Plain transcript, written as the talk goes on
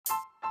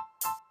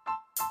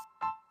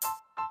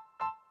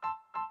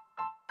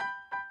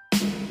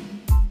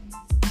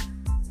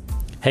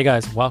Hey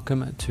guys,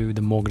 welcome to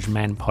the Mortgage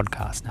Man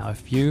podcast. Now,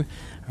 if you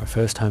are a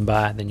first home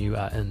buyer, then you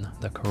are in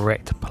the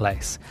correct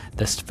place.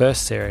 This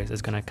first series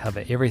is going to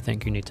cover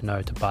everything you need to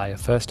know to buy your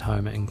first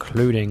home,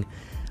 including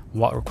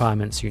what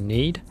requirements you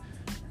need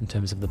in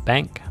terms of the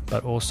bank,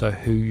 but also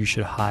who you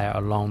should hire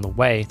along the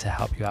way to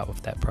help you out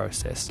with that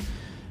process.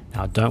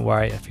 Now, don't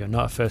worry if you're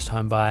not a first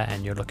home buyer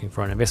and you're looking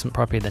for an investment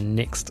property, the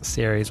next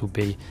series will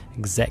be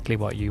exactly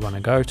what you want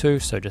to go to.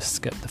 So just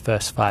skip the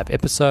first 5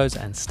 episodes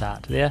and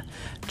start there.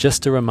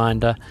 Just a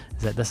reminder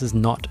is that this is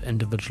not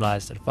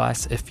individualized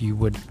advice. If you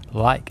would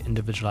like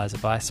individualized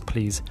advice,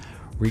 please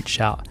reach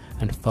out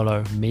and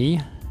follow me,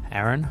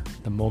 Aaron,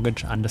 the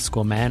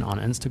mortgage_man on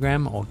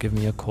Instagram, or give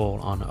me a call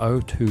on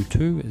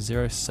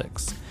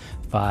 02206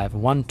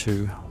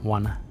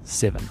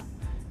 51217.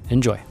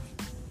 Enjoy.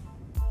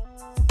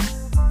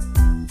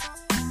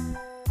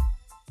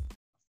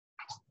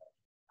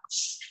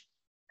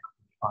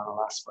 Final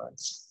last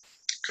words.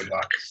 Good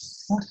luck.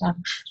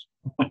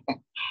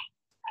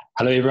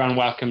 Hello everyone,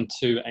 welcome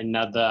to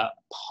another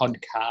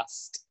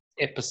podcast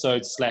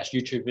episode /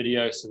 YouTube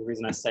video. So the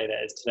reason I say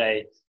that is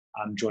today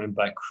I'm joined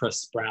by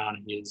Chris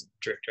Brown. He is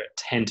Director at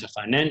Tantor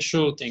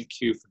Financial. Thank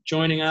you for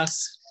joining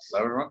us.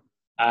 Hello everyone.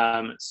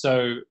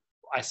 So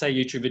I say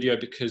YouTube video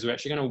because we're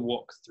actually going to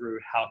walk through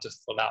how to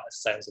fill out a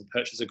sales and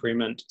purchase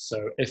agreement.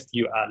 So if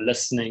you are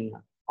listening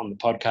on the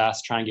podcast,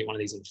 try and get one of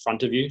these in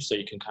front of you so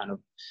you can kind of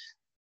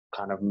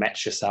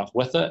match yourself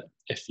with it.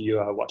 If you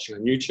are watching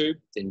on YouTube,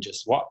 then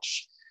just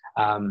watch.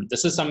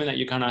 This is something that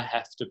you kind of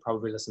have to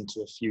probably listen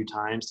to a few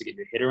times to get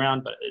your head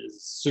around, but it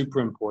is super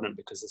important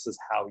because this is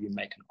how you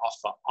make an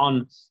offer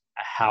on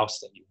a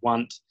house that you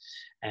want.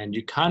 And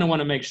you kind of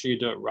want to make sure you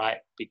do it right,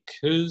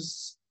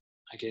 because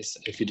I guess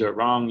if you do it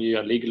wrong, you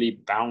are legally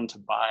bound to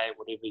buy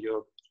whatever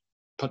you're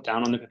put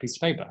down on the piece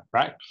of paper,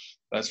 right?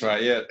 That's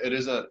right. Yeah, it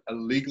is a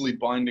legally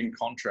binding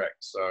contract.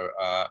 So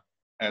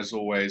as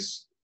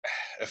always,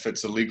 if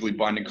it's a legally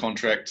binding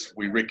contract,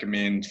 we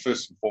recommend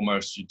first and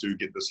foremost you do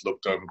get this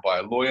looked over by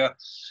a lawyer.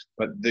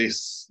 But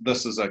this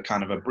is a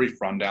kind of a brief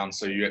rundown,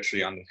 so you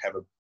actually have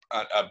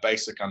a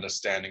basic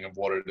understanding of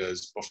what it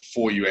is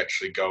before you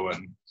actually go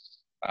and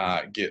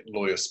get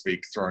lawyer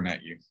speak thrown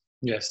at you.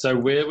 Yeah. So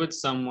where would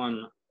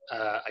someone,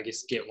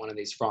 get one of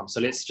these from? So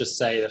let's just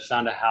say they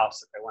found a house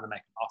that they want to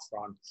make an offer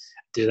on.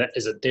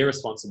 Is it their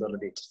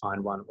responsibility to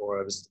find one,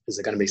 or is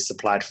it going to be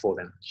supplied for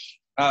them?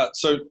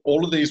 So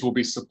all of these will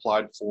be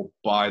supplied for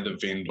by the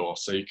vendor.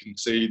 So you can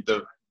see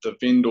the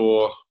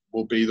vendor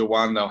will be the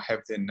one, they'll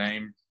have their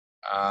name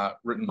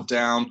written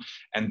down,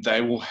 and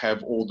they will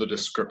have all the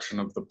description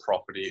of the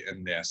property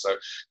in there. So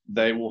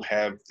they will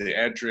have the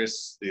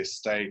address, the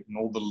estate, and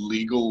all the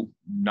legal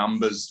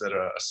numbers that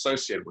are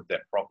associated with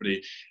that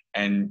property,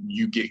 and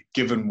you get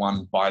given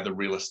one by the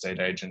real estate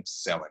agent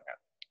selling it.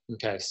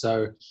 Okay,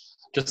 so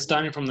just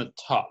starting from the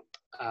top,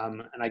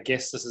 and I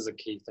guess this is a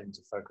key thing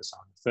to focus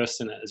on. The first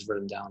thing that is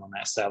written down on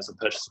that sales and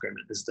purchase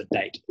agreement is the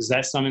date. Is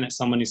that something that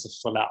someone needs to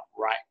fill out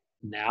right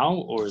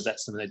now, or is that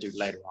something they do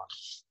later on?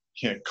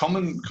 Yeah,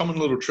 common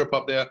little trip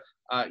up there.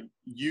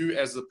 You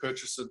as the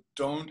purchaser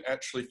don't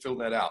actually fill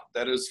that out.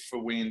 That is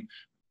for when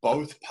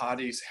both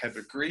parties have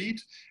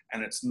agreed,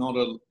 and it's not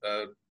a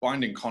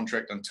binding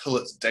contract until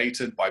it's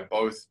dated by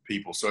both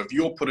people. So if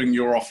you're putting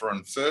your offer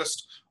in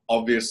first,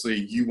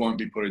 obviously you won't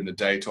be putting the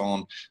date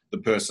on. The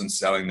person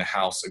selling the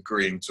house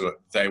agreeing to it,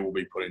 they will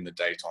be putting the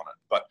date on it.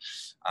 But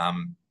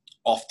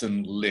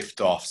often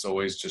left off, so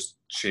always just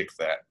check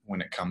that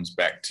when it comes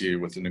back to you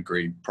with an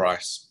agreed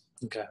price.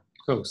 Okay,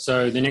 cool.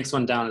 So the next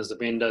one down is the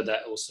vendor.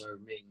 That also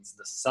means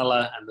the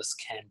seller, and this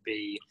can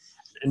be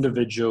an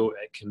individual,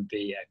 it can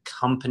be a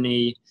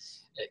company,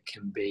 it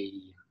can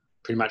be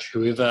pretty much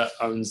whoever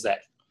owns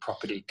that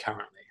property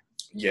currently.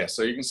 Yeah,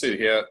 so you can see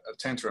here,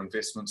 Tantor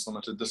Investments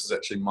Limited. This is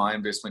actually my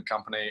investment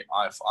company.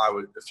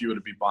 If you were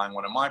to be buying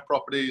one of my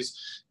properties,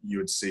 you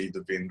would see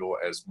the vendor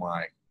as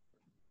my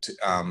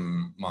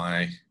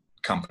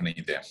company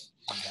there.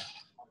 Okay.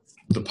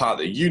 The part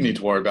that you need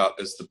to worry about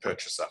is the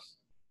purchaser.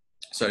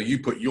 So you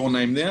put your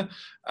name there.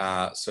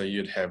 So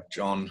you'd have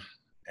John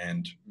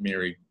and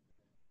Mary.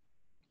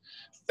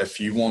 If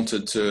you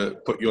wanted to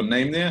put your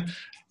name there,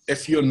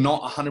 if you're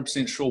not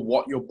 100% sure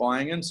what you're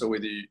buying in, so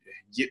whether you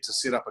yet to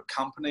set up a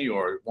company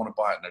or want to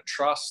buy it in a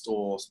trust,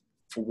 or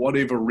for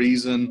whatever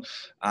reason,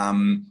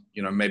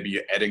 maybe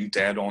you're adding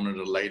dad on at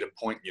a later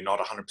point, you're not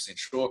 100%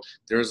 sure,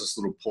 there is this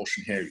little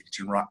portion here you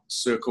can write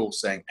circle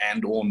saying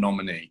and or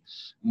nominee.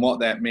 And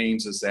what that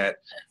means is that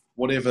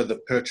whatever the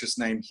purchase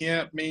name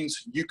here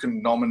means, you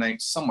can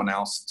nominate someone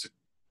else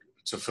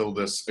to fill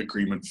this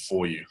agreement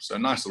for you. So a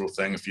nice little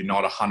thing if you're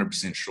not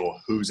 100% sure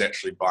who's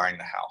actually buying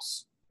the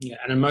house. Yeah,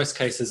 and in most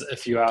cases,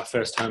 if you are a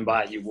first home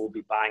buyer, you will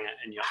be buying it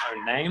in your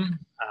own name.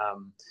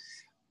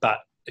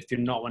 But if you're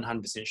not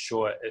 100%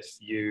 sure, let's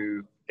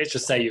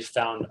just say you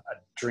found a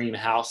dream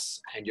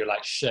house and you're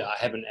like, shit, I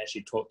haven't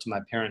actually talked to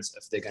my parents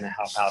if they're going to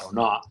help out or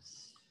not.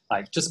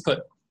 Like, just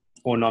put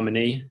or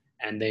nominee,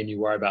 and then you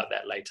worry about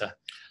that later,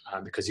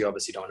 because you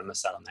obviously don't want to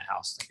miss out on the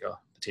house that you're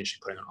potentially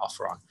putting an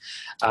offer on.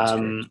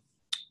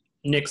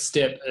 next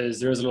step is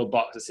there is a little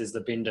box that says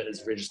the vendor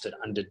is registered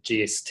under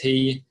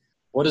GST.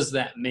 What does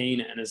that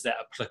mean, and is that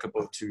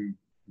applicable to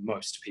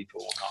most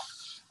people or not?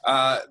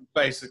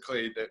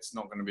 Basically, that's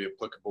not going to be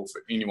applicable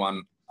for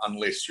anyone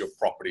unless you're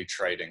property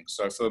trading.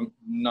 So for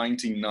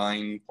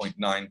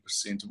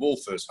 99.9% of all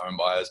first home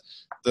buyers,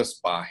 this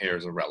bar here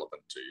is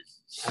irrelevant to you.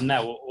 And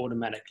that will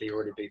automatically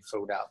already be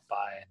filled out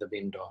by the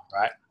vendor,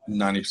 right?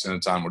 90% of the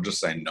time, we'll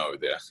just say no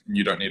there.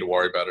 You don't need to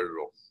worry about it at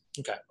all.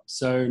 Okay.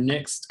 So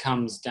next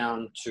comes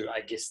down to, I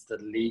guess, the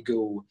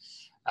legal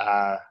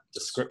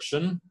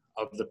description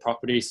of the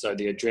property. So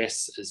the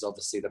address is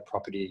obviously the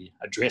property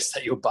address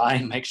that you're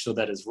buying. Make sure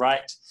that is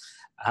right.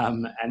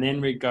 And then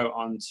we go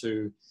on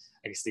to,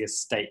 I guess, the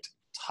estate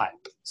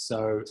type.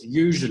 So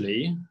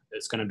usually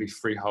it's going to be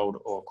freehold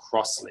or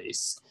cross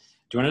lease.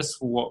 Do you want to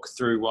just walk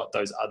through what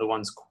those other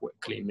ones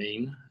quickly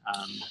mean?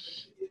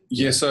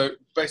 Yeah, so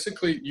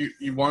basically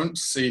you won't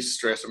see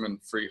stratum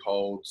and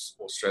freeholds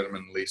or stratum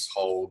and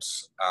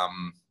leaseholds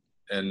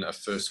in a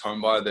first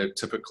home buyer. They're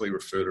typically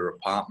referred to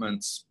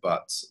apartments,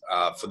 but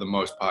for the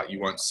most part you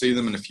won't see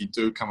them. And if you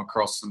do come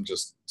across them,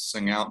 just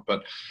sing out.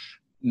 But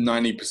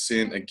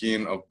 90%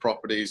 again of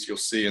properties you'll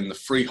see in the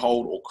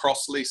freehold or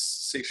cross lease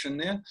section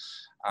there.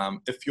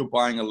 If you're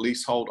buying a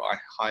leasehold, I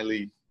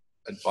highly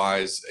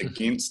advise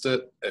against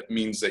it. It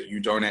means that you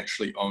don't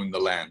actually own the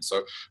land.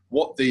 So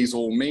what these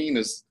all mean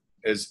is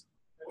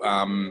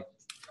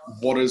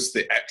what is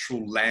the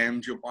actual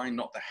land you're buying,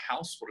 not the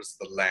house. What is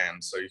the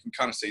land? So you can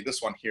kind of see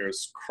this one here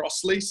is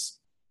cross lease,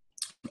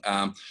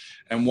 and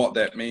what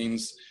that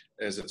means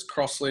is it's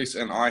cross lease,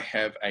 and I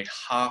have a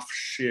half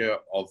share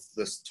of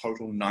this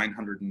total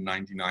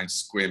 999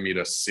 square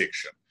meter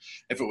section.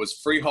 If it was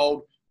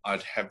freehold,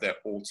 I'd have that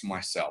all to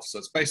myself. So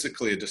it's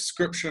basically a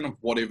description of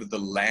whatever the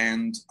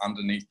land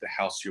underneath the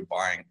house you're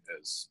buying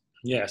is.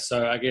 Yeah,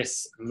 so I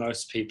guess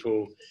most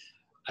people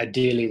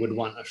ideally would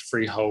want a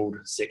freehold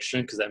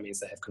section because that means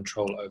they have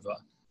control over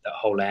that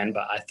whole land.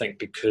 But I think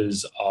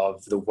because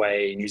of the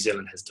way New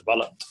Zealand has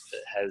developed,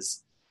 it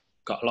has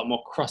got a lot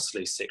more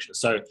cross-lease sections.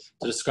 So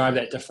to describe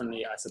that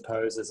differently, I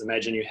suppose, is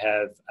imagine you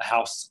have a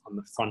house on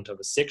the front of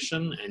a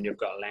section and you've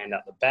got land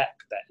out the back.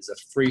 That is a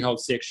freehold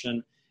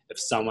section. If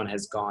someone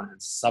has gone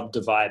and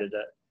subdivided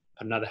it,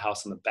 put another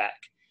house on the back,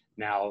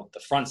 now the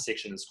front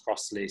section is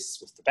cross-lease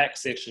with the back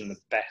section, and the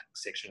back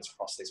section is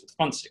cross-lease with the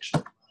front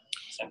section.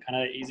 So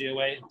kind of an easier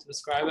way to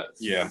describe it.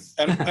 Yeah,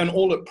 and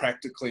all it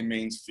practically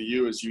means for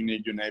you is you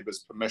need your neighbour's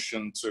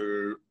permission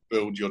to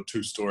build your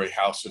two-storey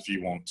house if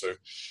you want to.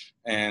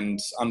 And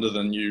under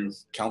the new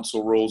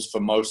council rules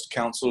for most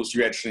councils,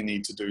 you actually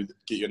need to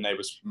get your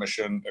neighbour's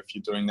permission if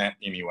you're doing that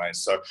anyway.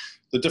 So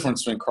the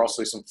difference between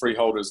cross-lease and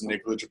freehold is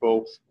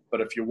negligible,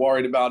 but if you're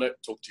worried about it,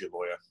 talk to your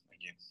lawyer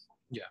again.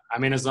 Yeah, I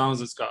mean, as long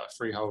as it's got a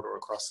freehold or a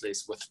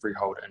cross-lease with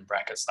freehold in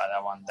brackets like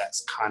that one,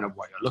 that's kind of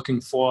what you're looking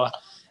for,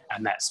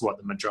 and that's what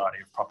the majority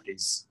of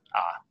properties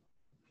are.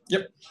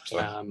 Yep.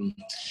 So.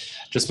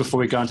 Just before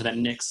we go into that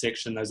next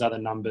section, those other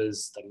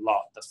numbers, the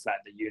lot, the flat,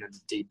 the unit,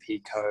 the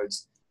DP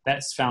codes,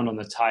 that's found on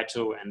the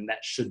title, and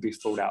that should be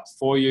filled out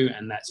for you.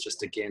 And that's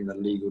just, again, the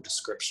legal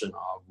description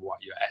of what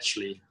you're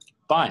actually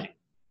buying.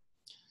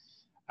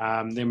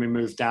 Then we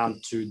move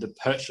down to the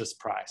purchase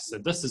price. So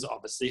this is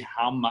obviously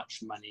how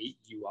much money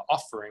you are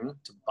offering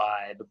to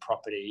buy the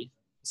property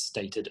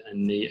stated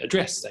in the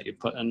address that you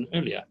put in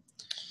earlier.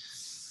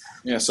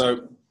 Yeah,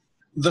 so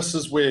this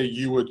is where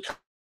you would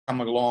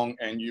come along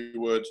and you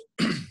would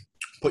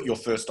put your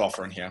first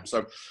offer in here.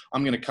 So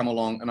I'm going to come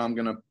along and I'm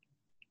going to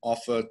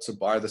offer to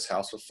buy this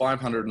house for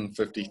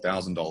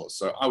 $550,000.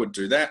 So I would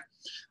do that.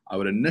 I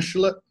would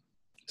initial it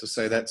to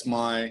say that's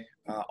my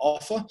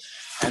offer,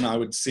 and I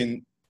would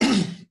send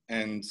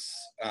and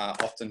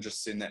often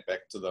just send that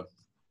back to the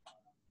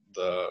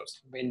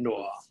vendor,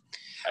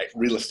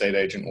 real estate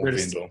agent or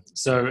vendor.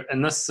 So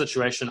in this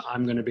situation,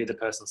 I'm going to be the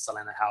person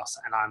selling the house,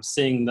 and I'm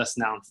seeing this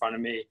now in front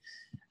of me,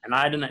 and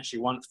I didn't actually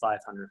want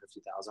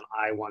 550,000.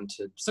 I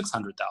wanted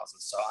 600,000.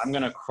 So I'm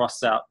going to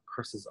cross out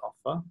Chris's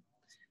offer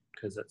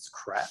because it's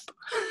crap,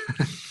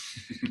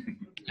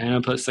 and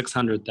I'll put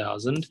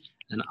 600,000,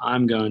 and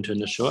I'm going to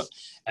initial it,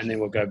 and then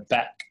we'll go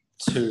back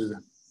to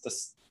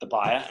the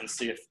buyer and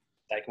see if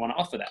they want to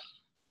offer that.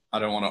 I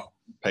don't want to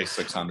pay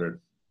 600.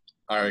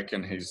 I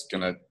reckon he's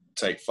going to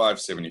take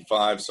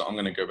 575. So I'm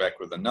going to go back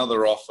with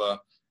another offer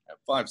at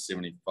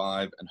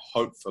 575, and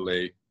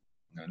hopefully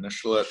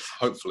initial it.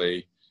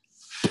 Hopefully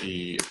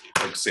he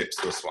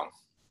accepts this one.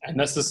 And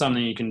this is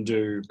something you can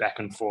do back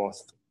and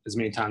forth as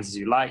many times as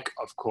you like.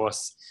 Of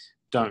course,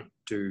 don't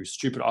do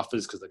stupid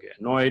offers because they'll get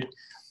annoyed,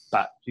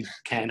 but you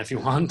can if you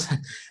want.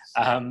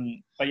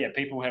 But yeah,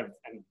 people have,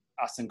 and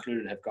us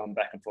included, have gone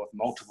back and forth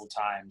multiple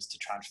times to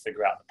try and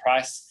figure out the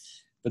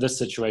price. For this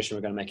situation,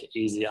 we're going to make it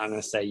easy. I'm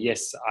going to say,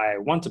 yes, I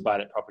want to buy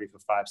that property for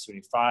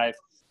 575,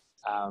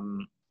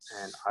 and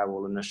I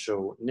will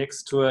initial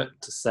next to it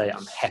to say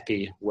I'm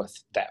happy with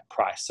that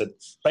price. So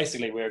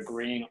basically, we're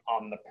agreeing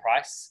on the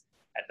price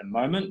at the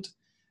moment,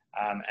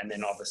 and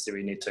then obviously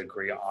we need to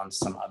agree on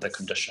some other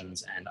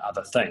conditions and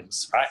other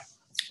things, right?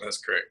 That's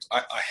correct.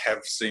 I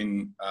have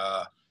seen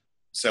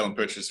sale and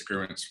purchase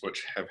agreements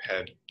which have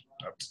had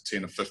up to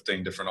 10 or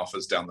 15 different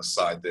offers down the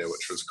side there,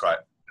 which was quite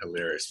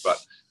hilarious. But,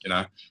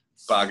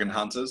 bargain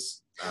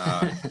hunters.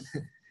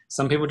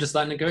 Some people just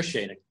like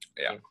negotiating.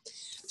 Yeah.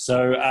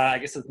 So I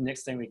guess the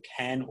next thing we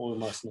can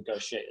almost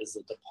negotiate is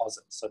the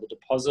deposit. So the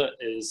deposit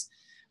is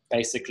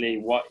basically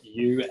what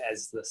you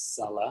as the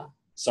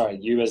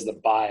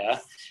buyer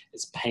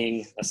is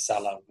paying the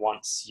seller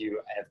once you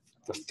have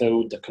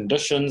fulfilled the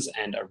conditions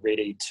and are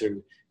ready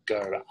to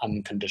go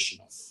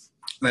unconditional.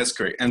 That's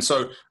correct. And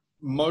so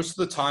most of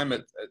the time,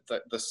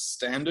 the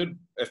standard,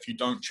 if you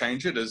don't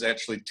change it, is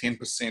actually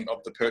 10%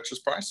 of the purchase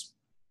price.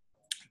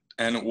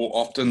 And it will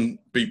often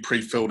be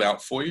pre-filled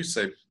out for you,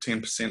 say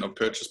 10% of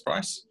purchase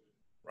price.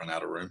 Run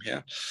out of room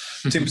here.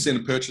 10%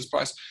 of purchase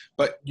price.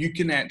 But you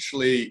can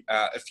actually,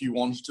 if you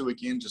wanted to,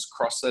 again, just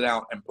cross that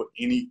out and put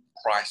any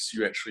price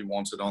you actually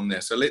wanted on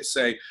there. So let's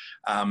say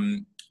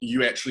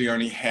you actually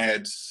only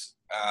had,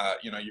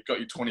 you've got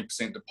your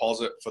 20%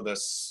 deposit for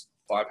this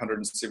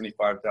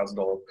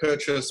 $575,000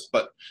 purchase,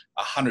 but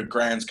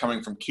 $100,000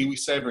 coming from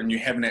KiwiSaver, and you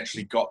haven't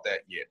actually got that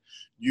yet.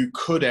 You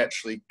could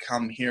actually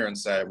come here and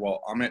say,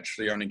 well, I'm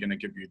actually only going to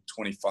give you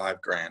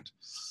 $25,000.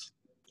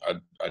 I'd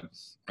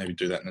maybe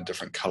do that in a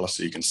different color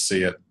so you can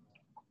see it.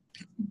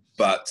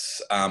 But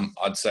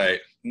I'd say,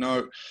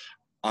 no,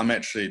 I'm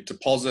actually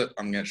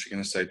I'm actually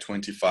going to say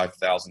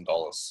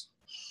 $25,000.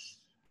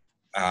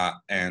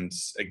 And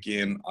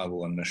again, I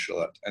will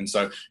initial it. And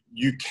so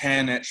you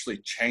can actually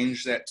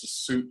change that to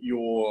suit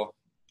your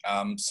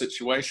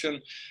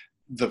situation.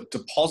 The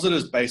deposit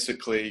is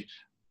basically,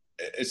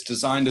 it's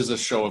designed as a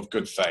show of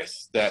good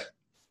faith that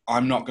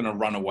I'm not going to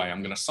run away.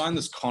 I'm going to sign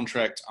this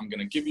contract. I'm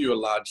going to give you a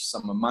large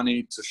sum of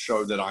money to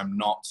show that I'm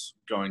not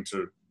going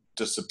to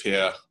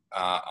disappear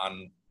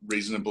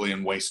unreasonably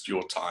and waste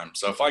your time.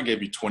 So if I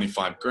gave you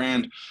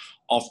 $25,000,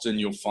 often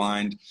you'll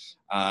find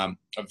a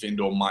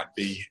vendor might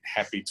be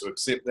happy to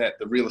accept that.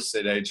 The real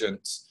estate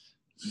agent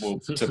will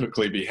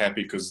typically be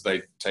happy because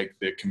they take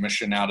their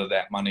commission out of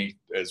that money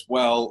as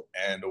well,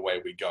 and away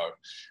we go.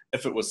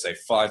 If it was, say,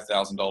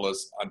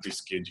 $5,000, I'd be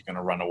scared you're going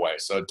to run away.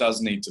 So it does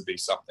need to be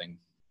something.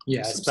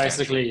 Yeah, it's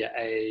basically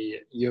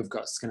you've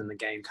got skin in the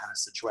game kind of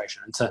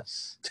situation. And to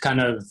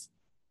kind of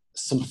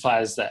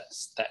simplifies that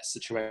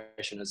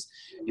situation is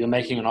you're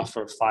making an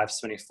offer of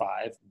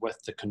 $575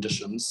 with the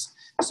conditions.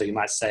 So you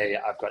might say,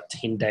 I've got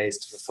 10 days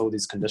to fulfill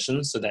these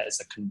conditions. So that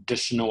is a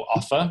conditional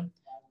offer.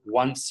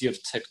 Once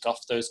you've ticked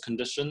off those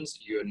conditions,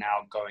 you're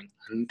now going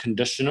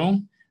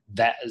unconditional.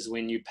 That is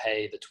when you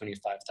pay the $25,000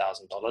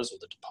 or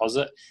the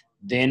deposit.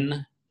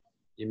 Then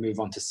you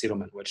move on to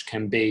settlement, which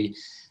can be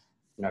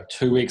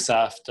 2 weeks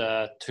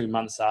after, 2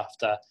 months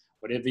after,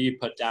 whatever you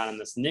put down in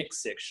this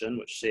next section,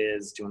 which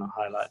says, do you want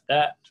to highlight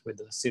that, where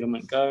the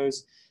settlement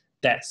goes?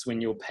 That's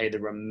when you'll pay the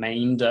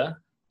remainder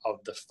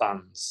of the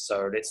funds.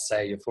 So let's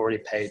say you've already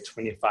paid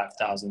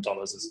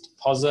 $25,000 as a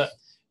deposit.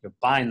 You're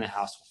buying the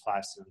house for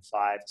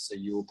 $575, so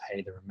you will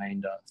pay the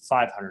remainder,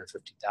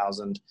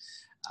 $550,000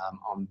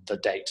 on the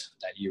date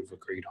that you've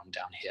agreed on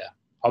down here.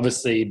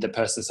 Obviously, the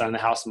person selling the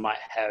house might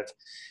have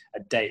a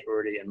date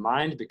already in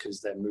mind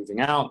because they're moving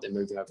out, they're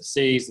moving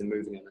overseas, they're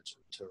moving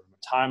into a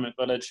retirement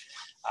village.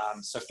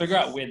 So figure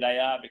out where they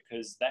are,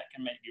 because that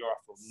can make your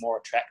offer more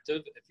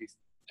attractive if you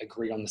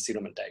agree on the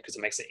settlement date, because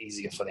it makes it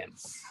easier for them.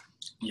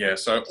 Yeah,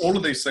 so all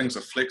of these things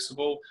are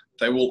flexible.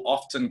 They will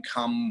often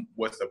come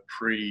with a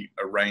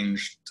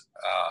pre-arranged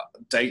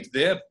date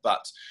there,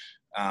 but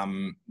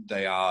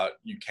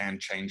you can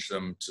change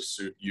them to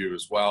suit you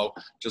as well.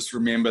 Just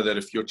remember that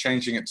if you're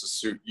changing it to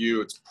suit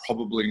you, it's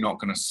probably not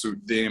going to suit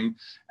them.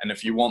 And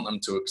if you want them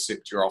to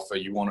accept your offer,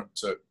 you want it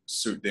to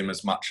suit them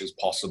as much as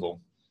possible.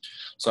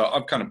 So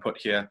I've kind of put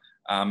here,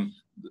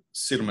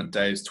 settlement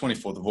day is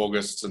 24th of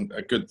August, and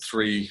a good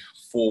 3-4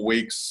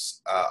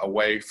 weeks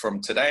away from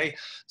today.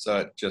 So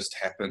it just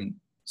happened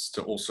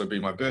to also be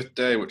my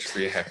birthday, which would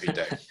be a happy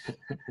day.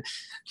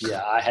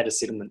 Yeah, I had a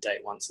settlement date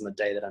once on the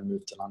day that I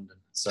moved to London.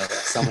 So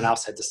someone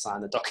else had to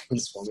sign the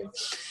documents for me.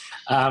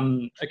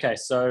 Okay,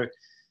 so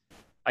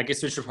I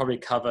guess we should probably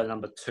cover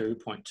number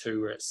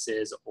 2.2, where it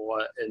says,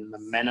 or in the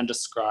manner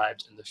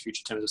described in the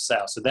future terms of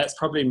sale. So that's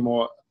probably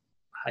more,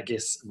 I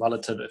guess,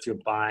 relative if you're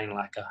buying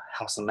like a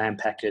house and land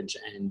package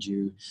and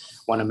you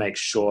want to make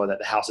sure that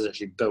the house is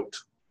actually built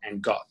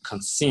and got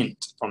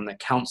consent from the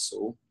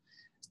council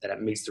that it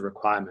meets the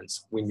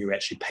requirements when you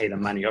actually pay the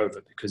money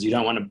over, because you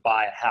don't want to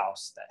buy a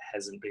house that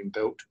hasn't been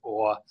built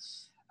or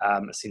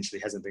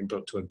essentially hasn't been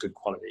built to a good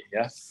quality.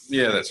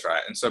 Yeah, that's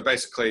right. And so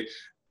basically,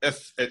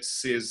 if it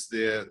says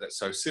there that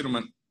so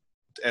settlement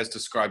as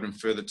described in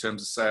further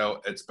terms of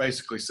sale, it's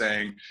basically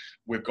saying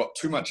we've got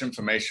too much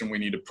information we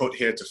need to put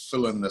here to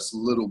fill in this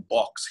little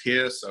box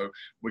here. So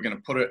we're going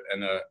to put it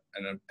in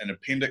an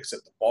appendix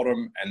at the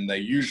bottom, and they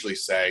usually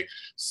say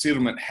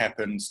settlement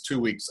happens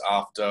 2 weeks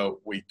after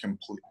we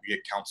get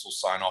council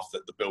sign off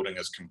that the building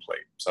is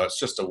complete. So it's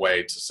just a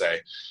way to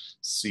say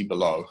see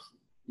below.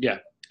 Yeah.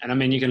 And I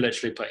mean, you can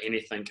literally put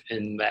anything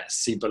in that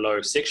see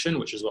below section,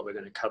 which is what we're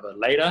going to cover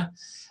later.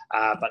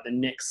 But the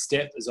next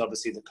step is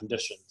obviously the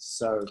conditions.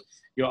 So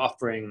you're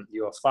offering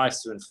your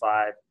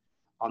 $575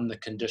 on the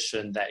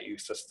condition that you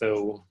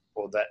fulfill,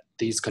 or that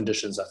these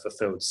conditions are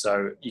fulfilled.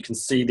 So you can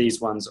see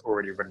these ones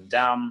already written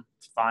down: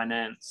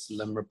 finance,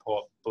 limb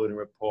report, building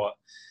report,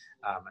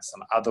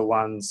 some other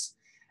ones.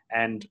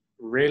 And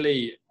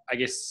really, I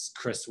guess,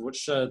 Chris,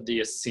 which are the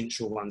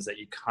essential ones that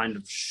you kind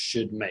of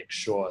should make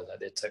sure that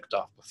they're ticked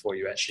off before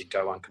you actually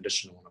go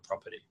unconditional on a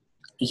property?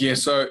 Yeah,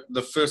 so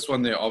the first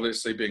one there,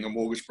 obviously being a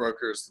mortgage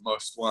broker, is the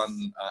most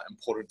one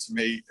important to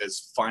me,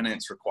 is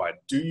finance required.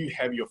 Do you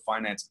have your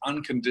finance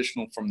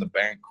unconditional from the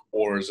bank,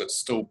 or is it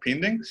still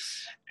pending?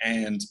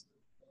 And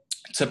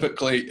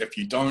typically, if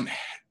you don't,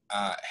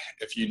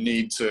 if you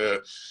need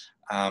to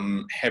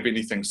have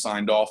anything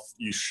signed off,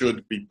 you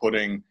should be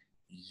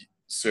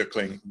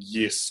circling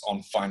yes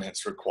on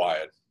finance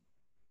required.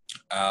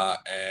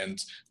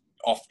 And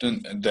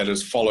often that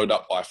is followed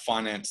up by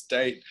finance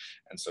date.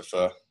 And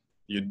so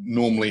you'd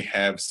normally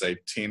have, say,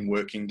 10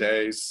 working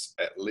days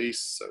at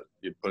least. So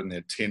you put in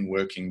there 10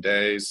 working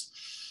days.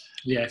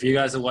 Yeah, if you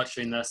guys are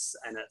watching this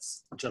and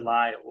it's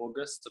July,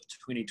 August of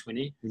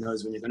 2020, who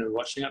knows when you're going to be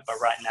watching it, but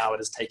right now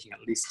it is taking at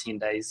least 10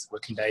 days,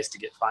 working days to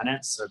get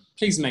finance. So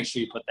please make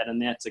sure you put that in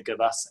there to give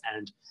us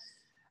and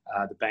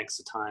the banks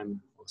a time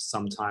or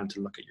some time to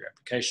look at your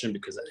application,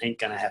 because it ain't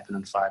going to happen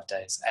in 5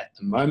 days at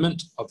the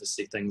moment.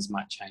 Obviously, things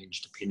might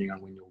change depending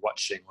on when you're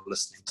watching or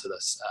listening to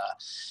this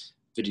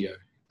video,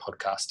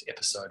 podcast,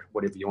 episode,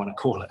 whatever you want to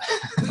call it.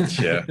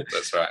 Yeah,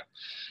 that's right.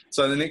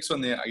 So the next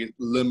one there, I get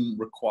limb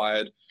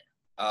required.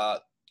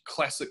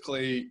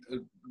 Classically,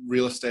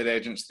 real estate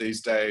agents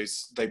these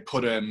days, they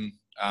put in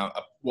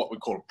what we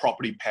call a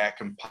property pack,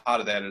 and part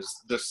of that is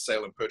this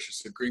sale and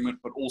purchase agreement,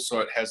 but also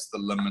it has the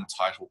limb and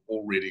title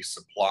already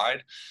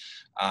supplied.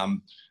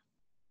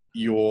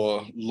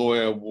 Your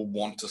lawyer will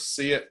want to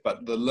see it,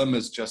 but the limb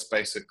is just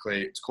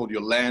basically, it's called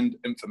your land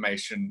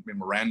information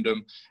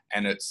memorandum,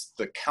 and it's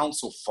the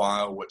council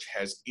file which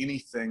has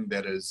anything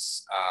that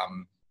is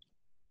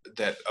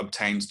that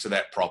obtains to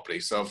that property.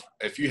 So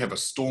if you have a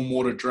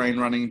stormwater drain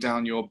running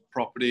down your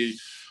property,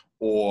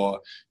 or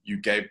you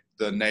gave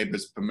the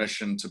neighbors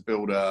permission to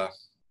build a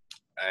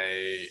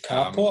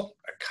carport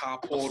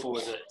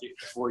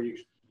before you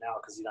now,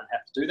 because you don't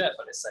have to do that,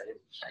 but let's say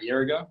a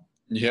year ago.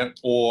 Yeah,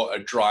 or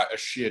a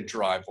shared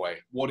driveway,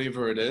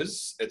 whatever it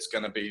is, it's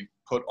going to be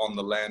put on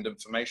the land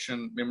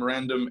information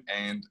memorandum,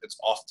 and it's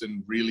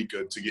often really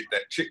good to get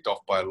that checked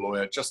off by a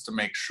lawyer just to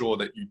make sure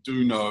that you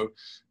do know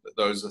that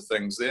those are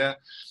things there.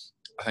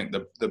 I think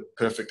the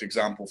perfect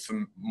example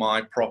for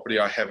my property,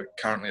 I have it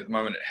currently at the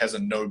moment, it has a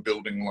no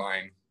building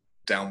line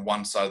down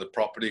one side of the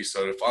property.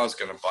 So if I was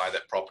going to buy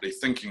that property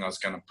thinking I was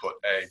going to put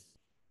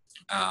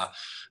a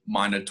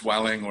minor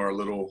dwelling or a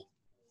little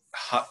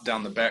hut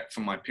down the back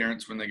for my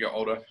parents when they get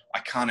older, I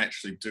can't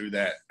actually do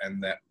that,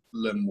 and that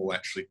limb will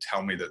actually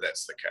tell me that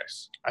that's the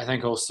case. I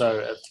think also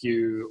if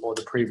you or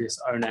the previous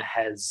owner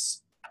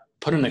has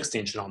put an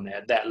extension on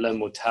there, that limb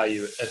will tell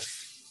you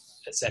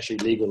if it's actually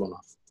legal or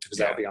not, because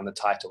that'll be on the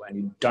title, and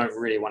you don't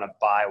really want to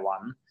buy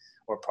one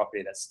or a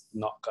property that's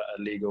not got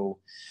a legal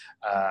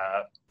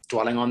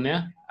dwelling on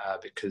there,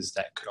 because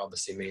that could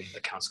obviously mean the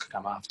council could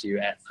come after you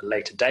at a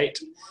later date,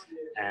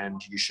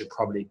 and you should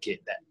probably get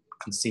that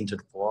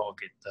consented for, or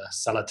get the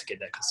seller to get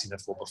that consented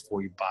for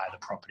before you buy the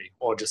property,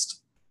 or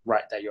just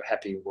write that you're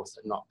happy with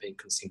it not being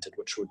consented,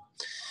 which would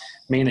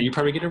mean that you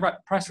probably get a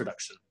price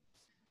reduction.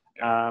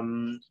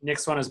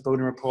 Next one is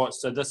building report.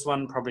 So this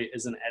one probably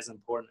isn't as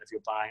important if you're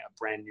buying a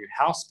brand new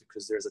house,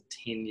 because there's a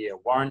 10-year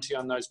warranty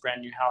on those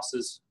brand new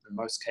houses. In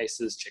most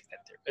cases, check that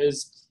there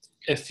is.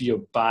 If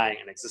you're buying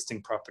an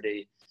existing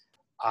property,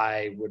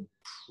 I would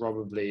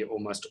probably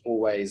almost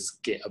always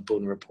get a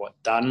building report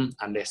done,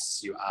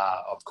 unless you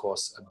are, of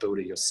course, a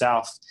builder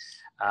yourself.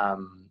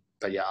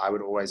 But yeah, I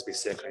would always be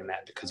circling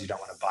that, because you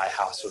don't want to buy a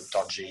house with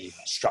dodgy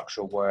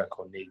structural work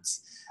or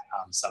needs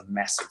some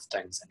massive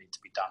things that need to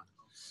be done.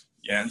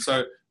 Yeah, and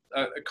so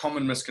a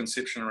common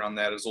misconception around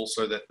that is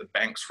also that the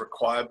banks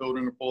require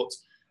building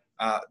reports.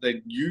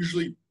 They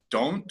usually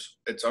don't.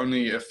 It's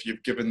only if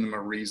you've given them a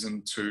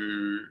reason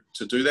to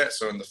do that.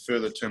 So in the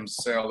further terms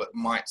of sale, it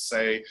might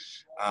say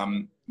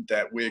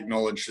that we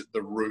acknowledge that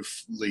the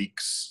roof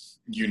leaks,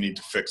 you need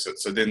to fix it.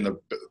 So then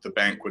the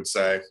bank would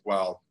say,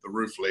 well, the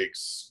roof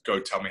leaks, go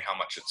tell me how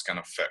much it's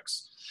going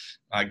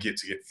to get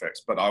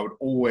fixed. But I would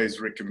always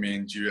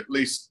recommend you, at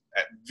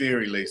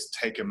very least,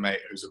 take a mate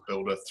who's a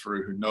builder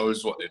through, who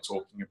knows what they're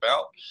talking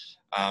about.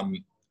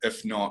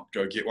 If not,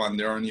 go get one.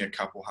 They're only a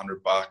couple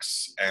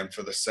 $100, and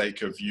for the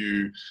sake of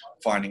you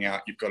finding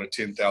out you've got a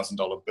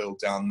 $10,000 bill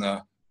down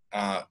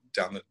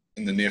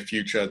in the near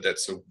future,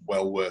 that's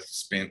well worth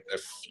spent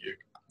if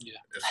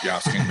you're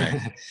asking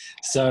me.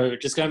 So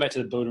just going back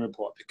to the building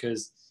report,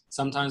 because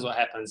sometimes what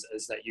happens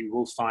is that you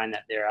will find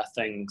that there are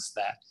things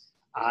that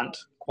aren't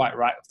quite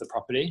right with the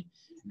property,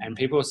 and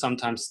people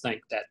sometimes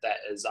think that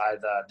is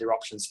either their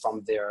options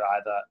from there,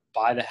 either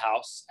buy the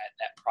house at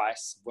that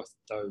price with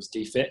those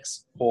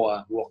defects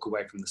or walk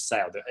away from the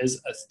sale. There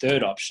is a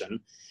third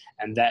option,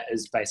 and that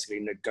is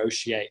basically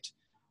negotiate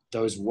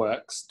those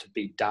works to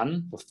be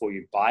done before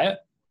you buy it.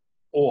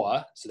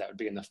 or, so that would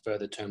be in the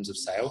further terms of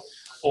sale,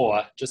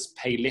 or just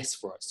pay less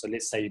for it. So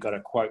let's say you got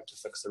a quote to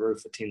fix the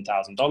roof for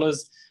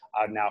 $10,000.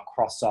 I'd now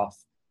cross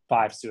off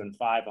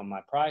 525 on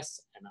my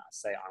price, and I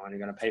say I'm only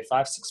going to pay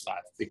 565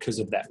 because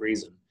of that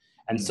reason.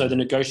 And so the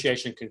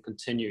negotiation can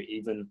continue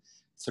even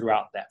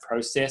throughout that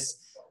process.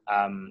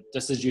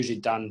 This is usually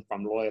done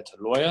from lawyer to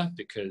lawyer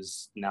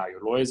because now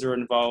your lawyers are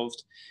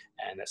involved,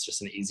 and that's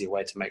just an easier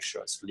way to make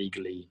sure it's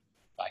legally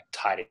like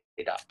tidied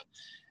up.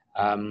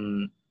 I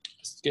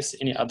guess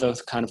any other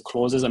kind of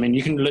clauses? I mean,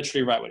 you can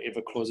literally write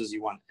whatever clauses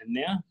you want in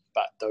there,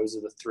 but those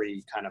are the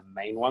three kind of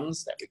main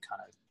ones that we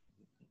kind of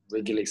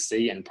regularly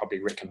see and probably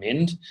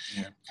recommend.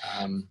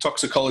 Yeah.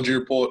 Toxicology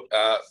report,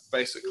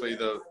 basically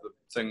the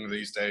thing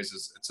these days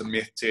is it's a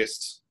meth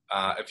test.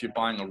 If you're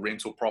buying a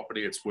rental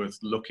property, it's worth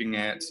looking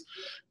at.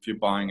 If you're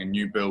buying a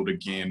new build,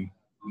 again,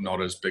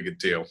 not as big a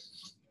deal.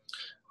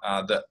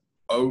 The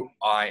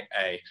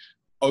OIA,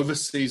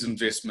 Overseas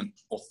Investment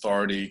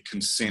Authority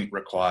consent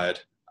required.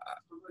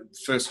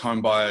 First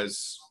home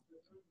buyers,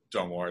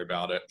 don't worry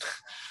about it.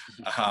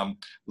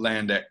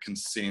 Land Act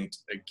consent,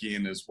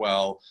 again, as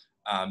well.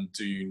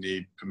 Do you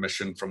need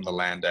permission from the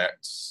Land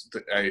Act,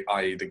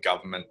 i.e. the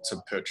government, to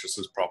purchase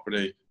this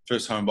property?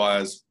 First home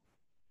buyers,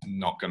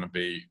 not going to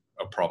be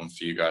a problem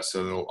for you guys.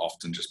 So they'll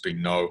often just be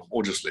no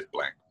or just left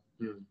blank.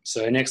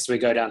 So next we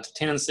go down to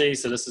tenancy.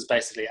 So this is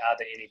basically, are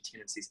there any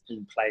tenancies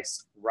in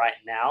place right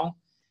now?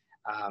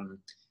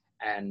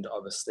 And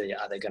obviously,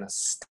 are they going to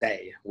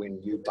stay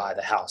when you buy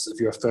the house?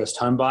 If you're a first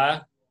home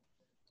buyer,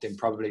 then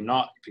probably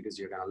not because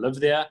you're going to live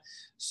there.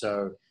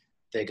 So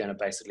they're going to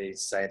basically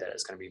say that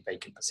it's going to be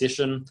vacant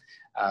possession.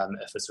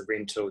 If it's a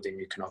rental, then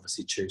you can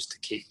obviously choose to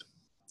keep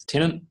the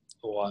tenant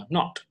or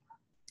not.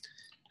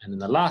 And then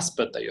the last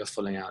bit that you're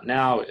filling out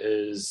now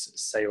is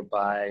sale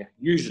by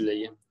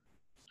usually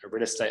a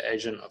real estate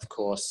agent, of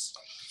course.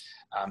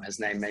 His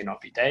name may not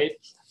be Dave,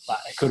 but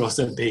it could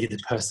also be the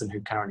person who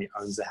currently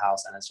owns the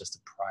house and it's just a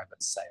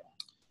private sale.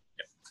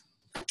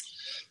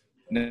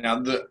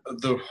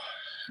 Yep.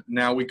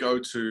 Now we go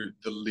to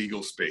the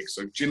legal speak.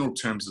 So general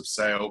terms of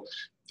sale.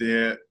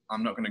 There,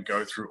 I'm not going to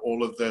go through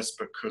all of this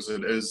because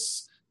it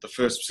is the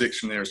first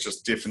section there is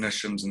just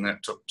definitions, and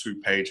that took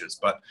 2 pages.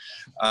 But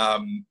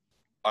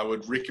I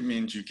would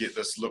recommend you get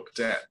this looked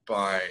at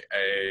by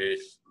a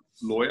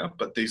lawyer.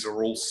 But these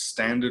are all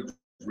standard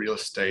real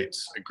estate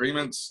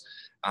agreements.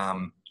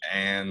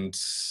 And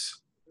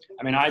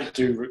I mean, I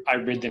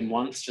read them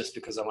once just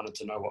because I wanted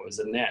to know what was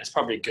in there. It's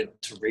probably good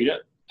to read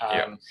it.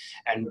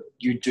 And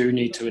you do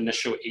need to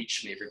initial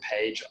each and every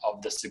page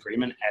of this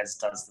agreement, as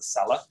does the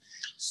seller.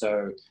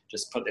 So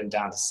just put them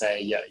down to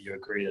say, yeah, you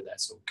agree that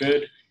that's all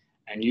good.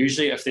 And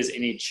usually if there's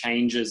any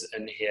changes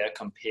in here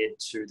compared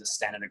to the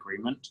standard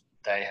agreement,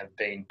 they have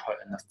been put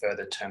in the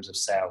further terms of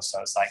sale. So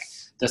it's like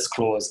this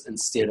clause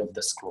instead of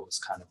this clause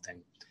kind of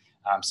thing.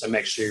 So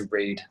make sure you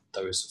read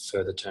those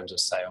further terms of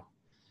sale.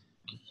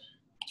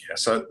 Yeah,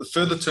 so the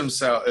further terms of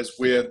sale is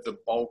where the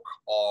bulk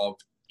of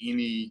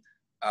any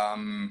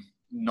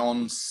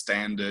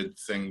non-standard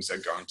things are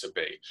going to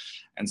be.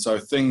 And so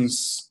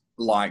things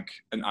like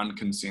an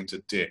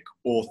unconsented deck,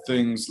 or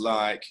things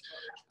like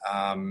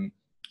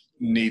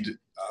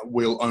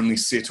will only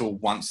settle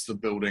once the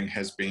building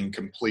has been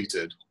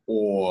completed,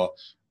 or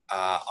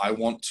I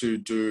want to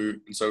do,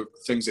 and so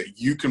things that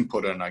you can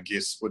put in, I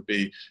guess, would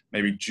be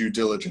maybe due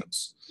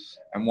diligence.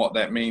 And what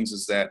that means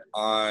is that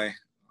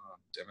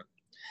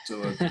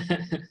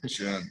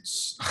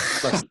diligence.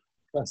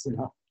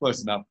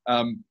 Close enough.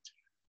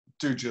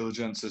 Due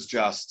diligence is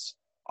just,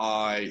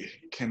 I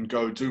can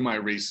go do my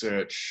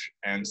research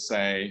and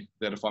say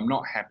that if I'm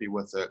not happy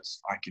with it,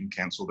 I can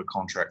cancel the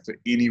contract for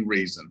any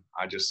reason.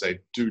 I just say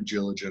due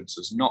diligence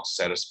is not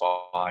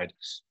satisfied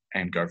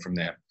and go from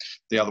there.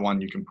 The other one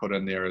you can put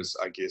in there is,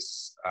 I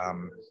guess,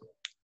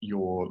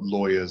 your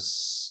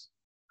lawyer's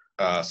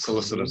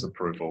solicitor's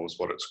approval is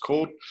what it's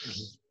called.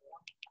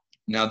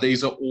 Now,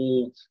 these are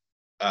all,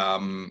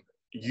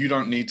 you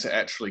don't need to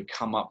actually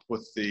come up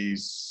with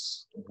these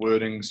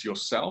wordings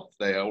yourself.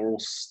 They are all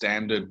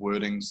standard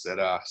wordings that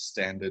are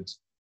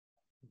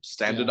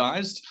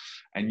standardized.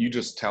 And you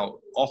just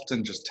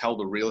often tell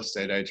the real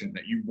estate agent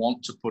that you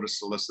want to put a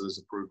solicitor's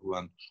approval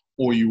in,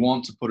 or you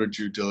want to put a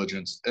due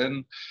diligence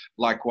in.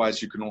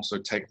 Likewise, you can also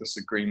take this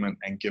agreement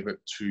and give it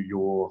to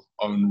your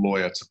own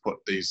lawyer to put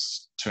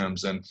these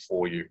terms in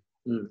for you.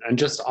 And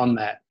just on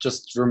that,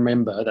 just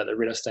remember that the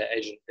real estate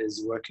agent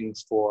is working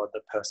for the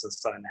person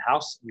selling the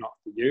house, not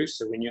for you.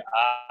 So when you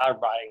are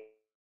writing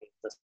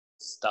this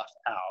stuff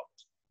out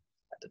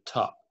at the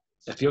top,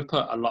 if you've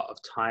put a lot of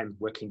time,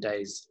 working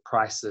days,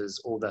 prices,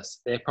 all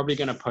this, they're probably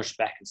going to push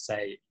back and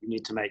say you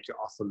need to make your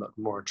offer look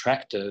more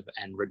attractive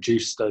and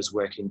reduce those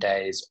working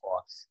days, or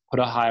put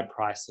a higher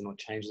price in, or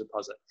change the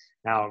deposit.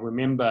 Now,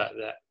 remember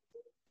that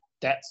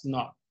that's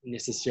not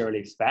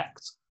necessarily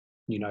fact.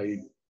 You know,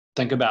 you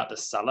think about the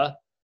seller.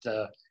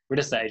 The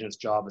real estate agent's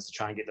job is to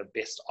try and get the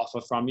best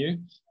offer from you.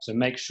 So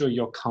make sure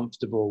you're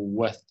comfortable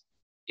with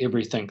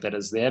everything that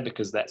is there,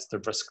 because that's the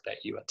risk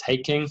that you are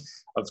taking.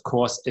 Of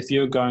course, if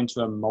you're going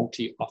to a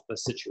multi-offer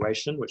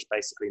situation, which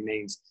basically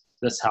means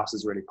this house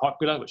is really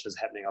popular, which is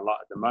happening a lot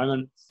at the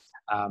moment.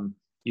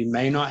 You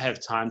may not have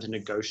time to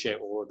negotiate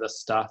all of this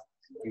stuff.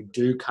 You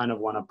do kind of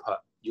want to put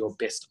your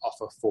best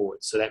offer forward.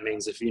 So that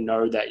means if you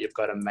know that you've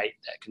got a mate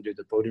that can do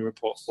the building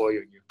report for you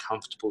and you're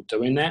comfortable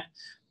doing that,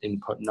 then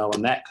put no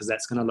on that, because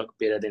that's going to look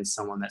better than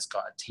someone that's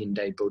got a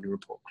 10-day building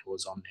report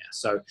clause on there.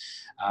 So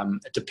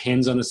it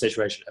depends on the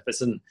situation. If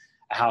it's in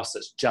a house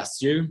that's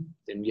just you,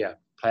 then yeah,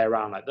 play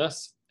around like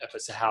this. If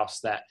it's a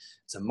house that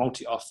it's a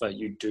multi-offer,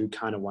 you do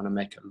kind of want to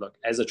make it look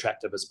as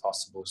attractive as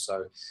possible.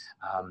 So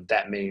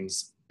that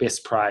means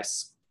best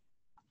price,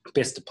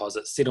 best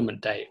deposit,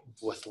 settlement date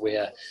with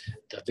where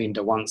the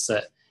vendor wants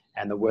it,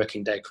 and the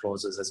working day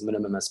clauses as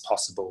minimum as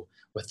possible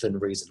within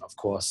reason. Of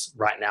course,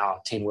 right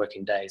now, 10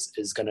 working days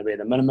is going to be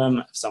the minimum.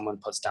 If someone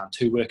puts down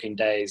 2 working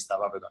days, they've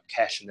either got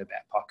cash in their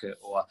back pocket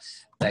or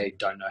they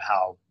don't know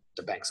how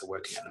the banks are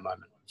working at the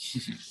moment.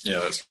 Yeah,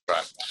 that's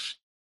right.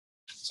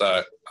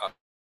 So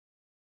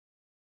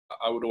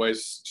I would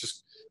always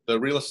the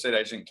real estate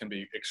agent can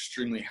be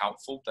extremely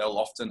helpful. They'll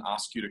often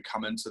ask you to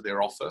come into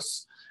their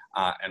office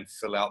and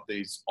fill out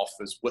these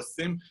offers with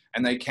them.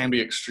 And they can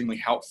be extremely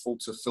helpful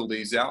to fill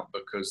these out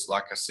because,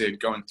 like I said,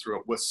 going through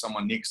it with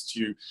someone next to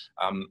you,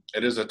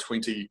 it is a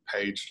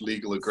 20-page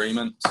legal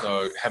agreement.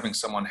 So having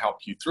someone help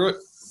you through it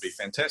would be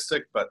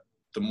fantastic. But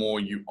the more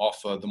you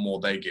offer, the more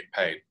they get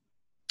paid.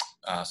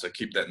 So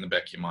keep that in the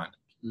back of your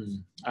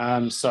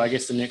mind. So I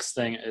guess the next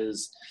thing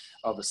is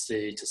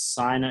obviously to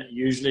sign it.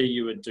 Usually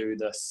you would do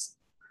this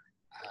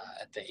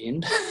at the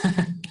end.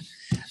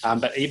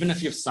 But even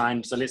if you've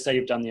signed, so let's say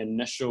you've done the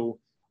initial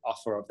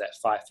offer of that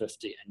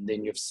 $550 and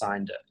then you've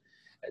signed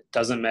it, it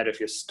doesn't matter if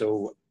you've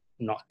still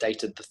not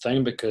dated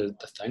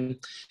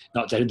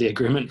not dated the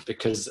agreement,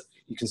 because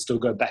you can still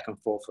go back and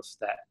forth with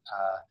that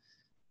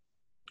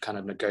kind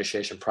of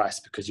negotiation price,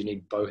 because you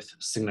need both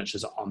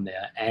signatures on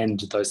there and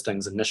those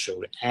things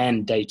initialed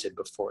and dated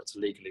before it's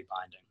legally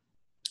binding.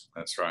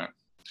 That's right.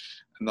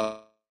 And the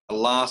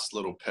last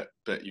little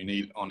bit you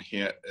need on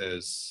here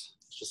is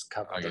just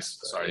cover.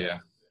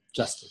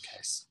 Just in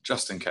case.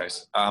 Just in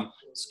case.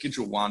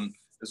 Schedule 1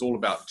 is all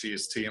about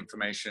GST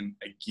information.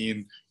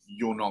 Again,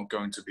 you're not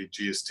going to be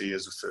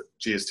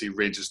GST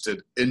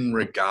registered in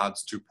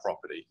regards to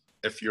property.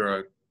 If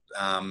you're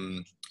a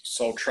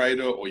sole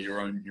trader or your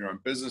own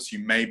business, you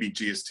may be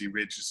GST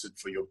registered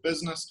for your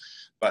business,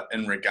 but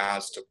in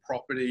regards to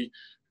property,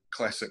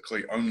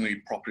 classically only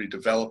property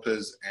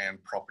developers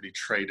and property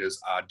traders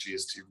are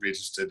GST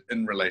registered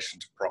in relation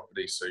to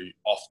property. So you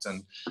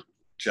often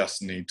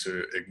just need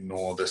to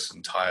ignore this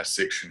entire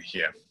section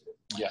here.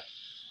 Yeah.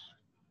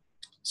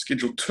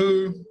 Schedule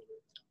 2,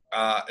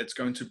 it's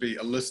going to be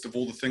a list of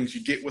all the things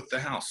you get with the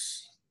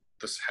house.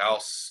 This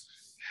house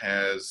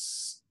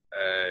has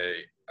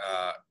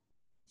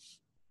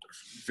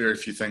very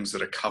few things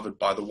that are covered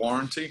by the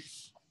warranty.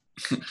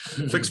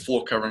 Fixed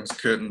floor coverings,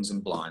 curtains,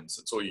 and blinds.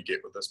 That's all you get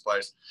with this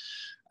place.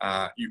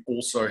 You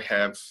also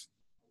have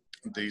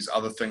these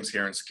other things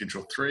here in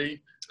Schedule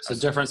 3. So the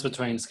difference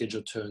between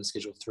Schedule 2 and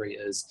Schedule 3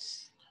 is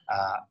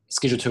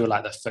Schedule 2 are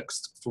like the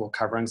fixed floor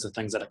coverings, the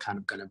things that are kind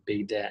of going to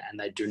be there, and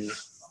they do,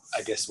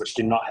 I guess, which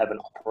do not have an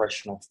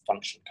operational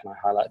function. Can I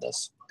highlight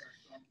this?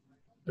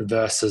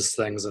 Versus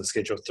things in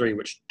Schedule 3,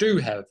 which do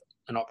have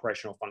an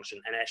operational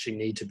function and actually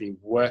need to be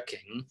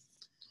working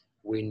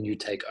when you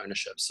take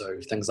ownership. So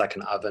things like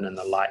an oven and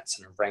the lights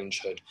and a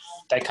range hood,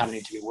 they kind of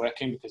need to be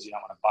working, because you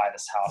don't want to buy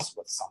this house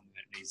with something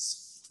that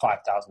needs $5,000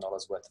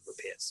 worth of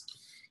repairs.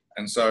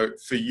 And so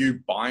for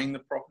you buying the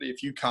property,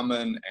 if you come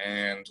in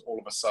and all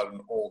of a sudden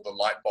all the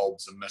light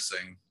bulbs are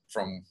missing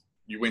from,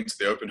 you went to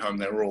the open home,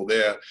 they were all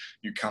there,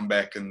 you come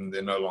back and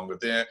they're no longer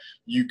there,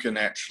 you can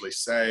actually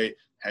say,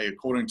 hey,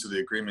 according to the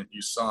agreement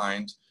you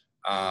signed,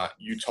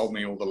 you told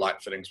me all the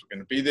light fittings were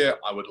going to be there.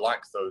 I would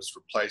like those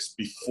replaced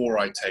before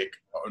I take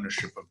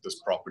ownership of this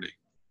property.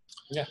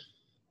 Yeah.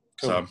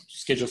 Cool. So,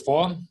 Schedule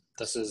 4,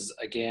 this is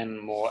again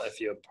more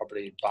if you're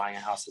probably buying a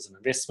house as an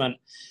investment,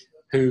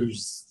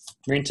 who's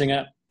renting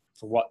it,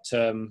 for what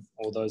term,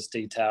 all those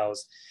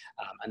details.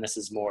 And this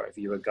is more if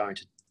you are going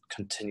to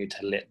continue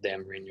to let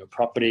them rent your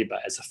property, but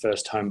as a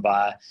first home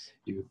buyer,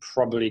 you're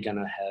probably going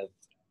to have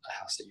a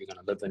house that you're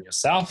going to live in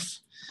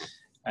yourself.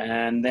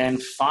 And then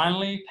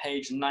finally,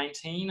 page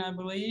 19, I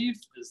believe,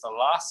 is the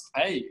last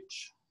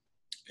page.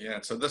 Yeah,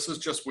 so this is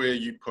just where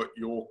you put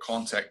your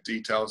contact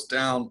details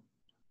down.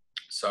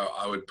 So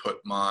I would put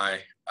my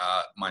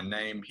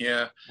name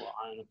here. Well,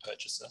 I'm going to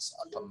purchase this.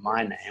 I'll put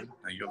my name.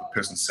 No, you're the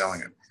person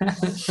selling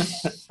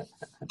it.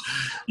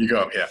 You go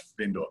up here,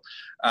 vendor.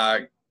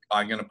 I'm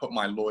going to put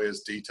my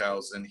lawyer's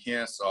details in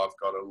here. So I've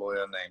got a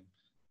lawyer named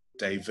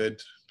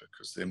David,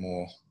 because they're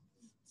more...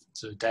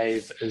 So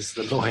Dave is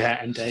the lawyer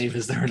and Dave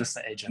is the real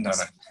estate agent. No,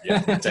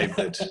 yeah,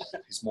 David.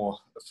 He's more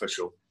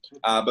official.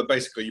 But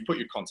basically, you put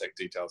your contact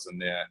details in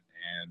there,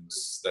 and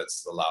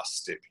that's the last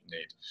step you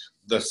need.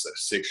 This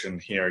section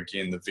here,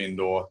 again, the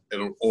vendor,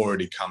 it'll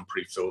already come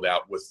pre-filled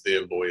out with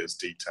their lawyer's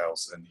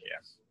details in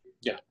here.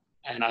 Yeah,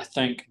 And I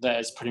think that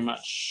is pretty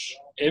much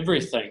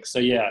everything. So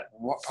yeah,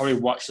 probably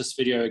watch this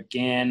video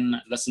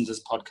again, listen to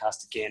this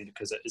podcast again,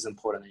 because it is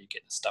important that you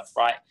get this stuff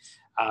right.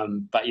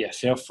 But yeah,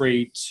 feel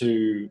free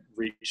to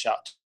reach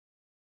out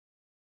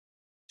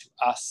to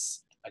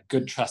us, a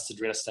good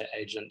trusted real estate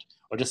agent,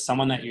 or just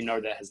someone that you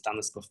know that has done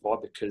this before,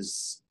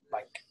 because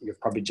like you've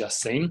probably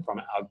just seen from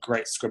our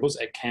great scribbles,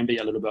 it can be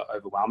a little bit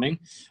overwhelming.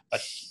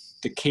 But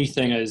the key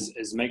thing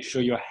is make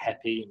sure you're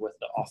happy with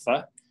the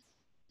offer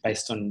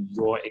based on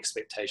your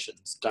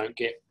expectations. Don't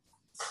get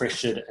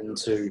pressured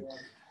into,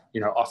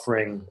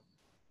 offering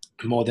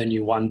more than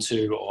you want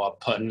to, or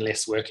putting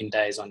less working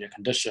days on your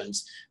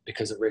conditions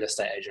because a real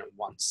estate agent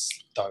wants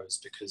those.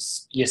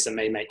 Because yes, it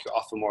may make your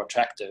offer more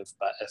attractive,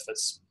 but if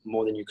it's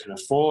more than you can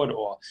afford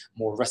or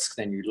more risk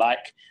than you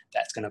like,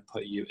 that's going to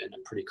put you in a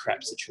pretty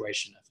crap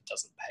situation if it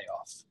doesn't pay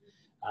off.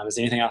 Is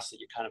there anything else that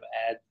you kind of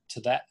add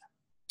to that?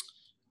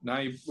 No,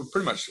 we've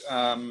pretty much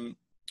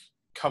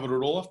covered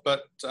it all off,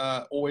 but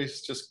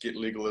always just get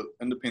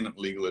independent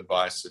legal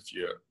advice if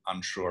you're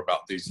unsure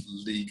about these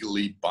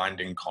legally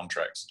binding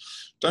contracts.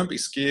 Don't be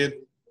scared.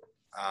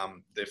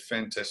 They're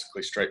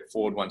fantastically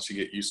straightforward once you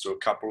get used to a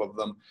couple of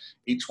them.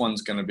 Each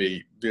one's going to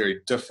be very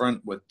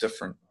different with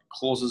different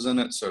clauses in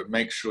it, so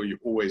make sure you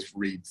always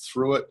read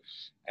through it.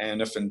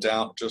 And if in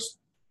doubt, just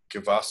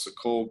give us a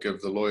call,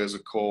 give the lawyers a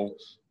call,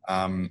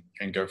 and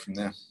go from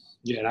there.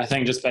 Yeah, and I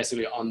think just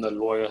basically on the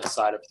lawyer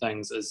side of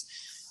things is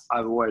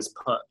I've always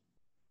put,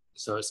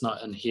 so it's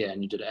not in here,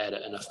 and you did add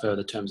it in a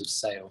further terms of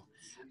sale,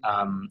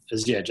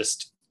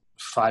 just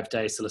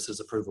 5-day solicitor's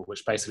approval,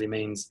 which basically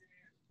means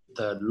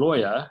the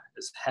lawyer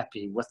is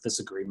happy with this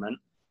agreement,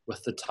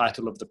 with the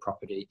title of the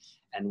property,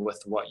 and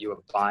with what you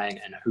are buying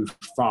and who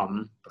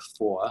from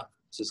before.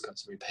 It's just got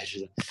so many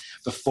pages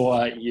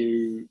before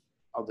you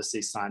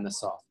obviously sign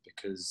this off,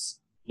 because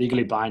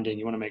legally binding,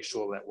 you want to make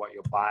sure that what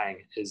you're buying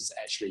is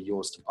actually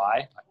yours to buy.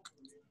 Like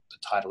the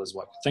title is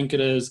what you think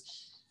it is,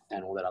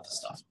 and all that other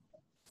stuff.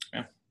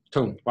 Yeah.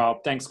 Cool. Well,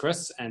 thanks,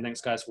 Chris, and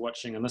thanks, guys, for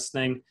watching and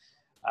listening.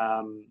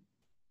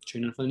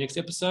 Tune in for the next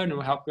episode, and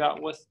we'll help you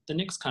out with the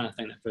next kind of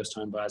thing that first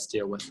home buyers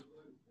deal with.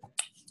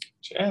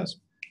 Cheers.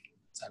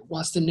 So,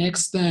 what's the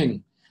next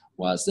thing?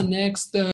 What's the next thing?